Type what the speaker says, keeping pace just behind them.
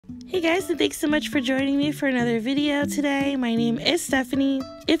Hey guys, and thanks so much for joining me for another video today. My name is Stephanie.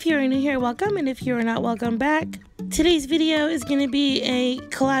 If you're new here, welcome, and if you are not, welcome back. Today's video is going to be a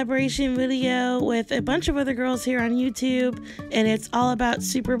collaboration video with a bunch of other girls here on YouTube, and it's all about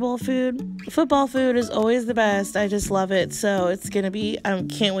Super Bowl food. Football food is always the best. I just love it. So it's going to be,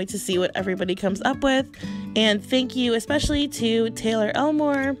 can't wait to see what everybody comes up with. And thank you especially to Taylor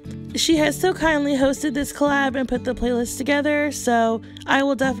Elmore. She has so kindly hosted this collab and put the playlist together, so I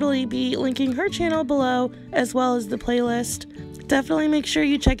will definitely be linking her channel below as well as the playlist. Definitely make sure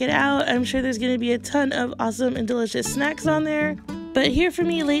you check it out. I'm sure there's going to be a ton of awesome and delicious snacks on there. But here for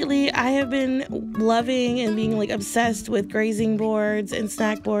me lately, I have been loving and being like obsessed with grazing boards and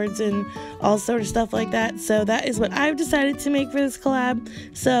snack boards and all sort of stuff like that. So that is what I've decided to make for this collab.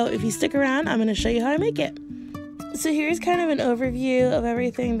 So if you stick around, I'm going to show you how I make it. So here's kind of an overview of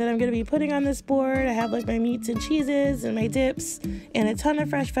everything that I'm going to be putting on this board. I have like my meats and cheeses and my dips and a ton of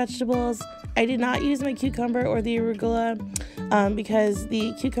fresh vegetables. I did not use my cucumber or the arugula because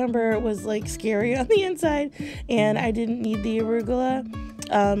the cucumber was like scary on the inside and I didn't need the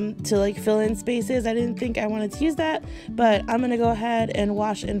arugula to like fill in spaces. I didn't think I wanted to use that, but I'm going to go ahead and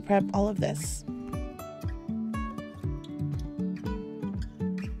wash and prep all of this.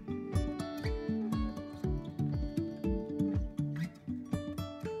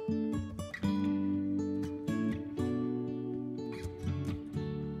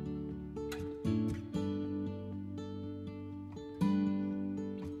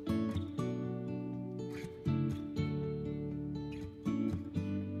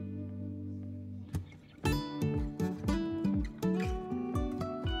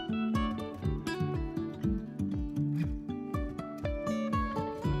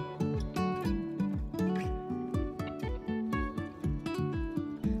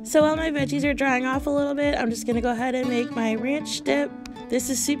 So while my veggies are drying off a little bit, I'm just going to go ahead and make my ranch dip. This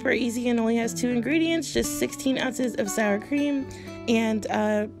is super easy and only has 2 ingredients, just 16 ounces of sour cream and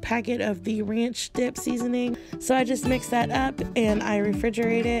a packet of the ranch dip seasoning. So I just mix that up and I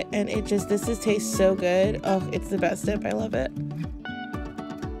refrigerate it, and this tastes so good. Oh, it's the best dip. I love it.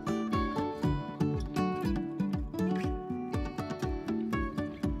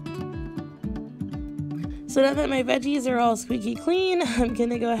 So now that my veggies are all squeaky clean, I'm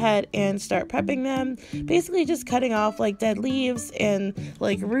gonna go ahead and start prepping them. Basically just cutting off like dead leaves and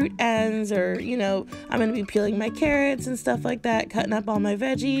like root ends, or I'm gonna be peeling my carrots and stuff like that, cutting up all my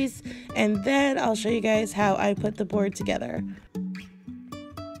veggies, and then I'll show you guys how I put the board together.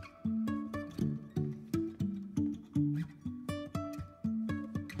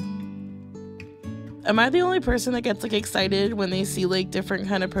 Am I the only person that gets like excited when they see like different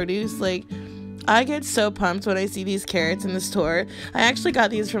kind of produce? Like, I get so pumped when I see these carrots in the store. I actually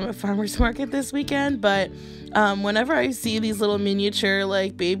got these from a farmer's market this weekend, but whenever I see these little miniature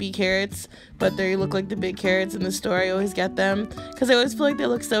like baby carrots, but they look like the big carrots in the store, I always get them because I always feel like they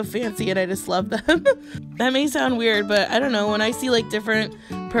look so fancy and I just love them. That may sound weird, but I don't know, when I see like different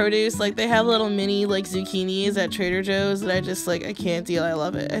produce, like they have little mini like zucchinis at Trader Joe's that I can't deal. I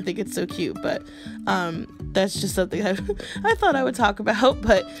love it. I think it's so cute, but that's just something I thought I would talk about.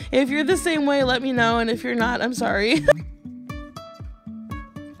 But if you're the same way, let me know, and if you're not, I'm sorry.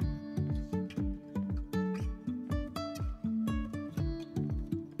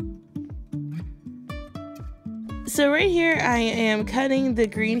 So right here I am cutting the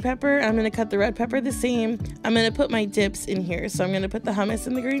green pepper. I'm going to cut the red pepper the same. I'm going to put my dips in here. So I'm going to put the hummus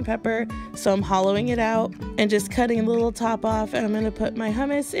and the green pepper. So I'm hollowing it out and just cutting the little top off, and I'm going to put my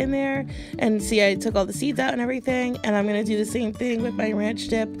hummus in there. And see, I took all the seeds out and everything, and I'm going to do the same thing with my ranch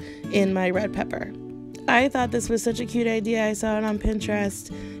dip in my red pepper. I thought this was such a cute idea. I saw it on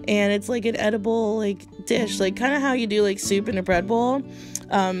Pinterest, and it's like an edible like dish, like kind of how you do like soup in a bread bowl,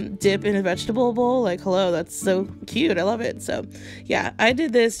 dip in a vegetable bowl. Like, hello, that's so cute. I love it. So yeah, I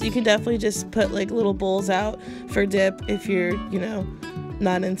did this. You can definitely just put like little bowls out for dip if you're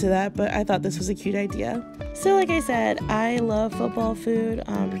not into that, but I thought this was a cute idea. So like I said, I love football food.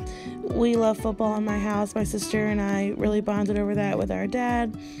 We love football in my house. My sister and I really bonded over that with our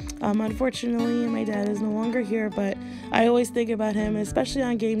dad. Unfortunately, my dad is no longer here, but I always think about him, especially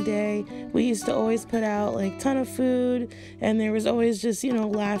on game day. We used to always put out like ton of food, and there was always just,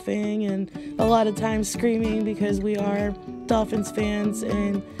 laughing and a lot of times screaming because we are Dolphins fans,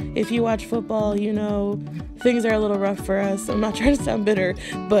 and if you watch football, things are a little rough for us. I'm not trying to sound bitter,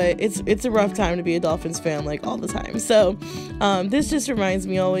 but it's a rough time to be a Dolphins fan like all the time. So this just reminds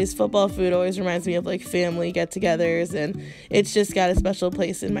me always, football food always reminds me of like family get-togethers, and it's just got a special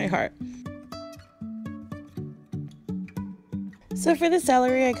place in my heart. So for the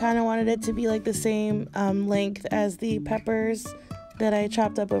celery, I kind of wanted it to be like the same length as the peppers. that I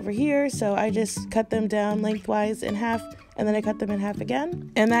chopped up over here, so I just cut them down lengthwise in half, and then I cut them in half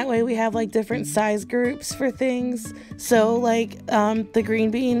again. And that way we have like different size groups for things. So like the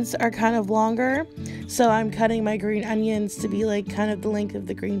green beans are kind of longer, so I'm cutting my green onions to be like kind of the length of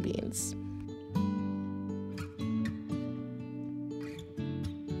the green beans.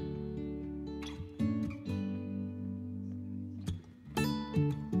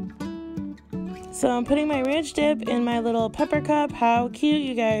 So I'm putting my ranch dip in my little pepper cup. How cute,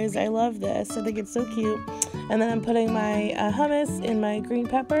 you guys. I love this. I think it's so cute. And then I'm putting my hummus in my green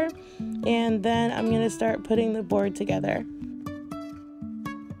pepper. And then I'm going to start putting the board together.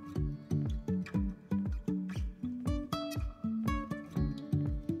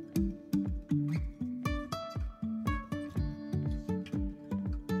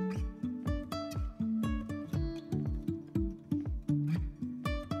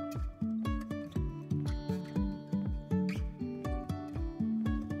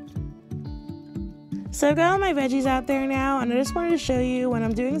 So I've got all my veggies out there now, and I just wanted to show you when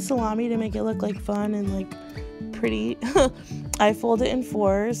I'm doing salami to make it look like fun and like pretty. I fold it in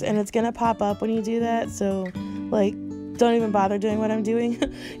 4s, and it's gonna pop up when you do that, so like don't even bother doing what I'm doing.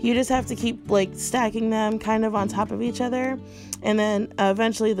 You just have to keep like stacking them kind of on top of each other, and then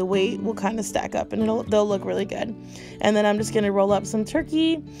eventually the weight will kind of stack up and they'll look really good. And then I'm just gonna roll up some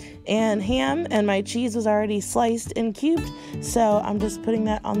turkey and ham, and my cheese was already sliced and cubed, so I'm just putting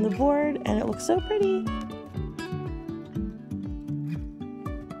that on the board, and it looks so pretty.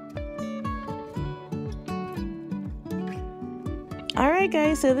 Alright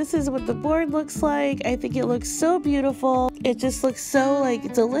guys, so this is what the board looks like. I think it looks so beautiful. It just looks so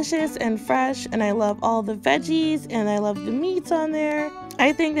like delicious and fresh, and I love all the veggies, and I love the meats on there.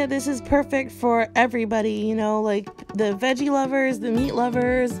 I think that this is perfect for everybody, you know, like the veggie lovers, the meat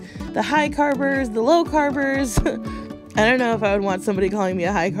lovers, the high carbers, the low carbers. I don't know if I would want somebody calling me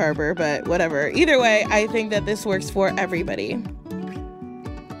a high carber, but whatever. Either way, I think that this works for everybody.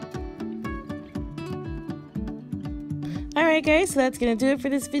 Alright guys, so that's going to do it for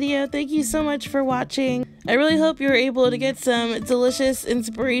this video. Thank you so much for watching. I really hope you're able to get some delicious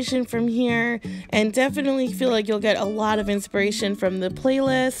inspiration from here, and definitely feel like you'll get a lot of inspiration from the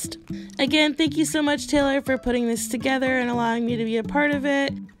playlist. Again, thank you so much, Taylor, for putting this together and allowing me to be a part of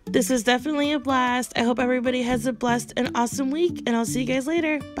it. This was definitely a blast. I hope everybody has a blessed and awesome week, and I'll see you guys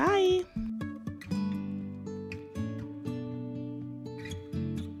later. Bye!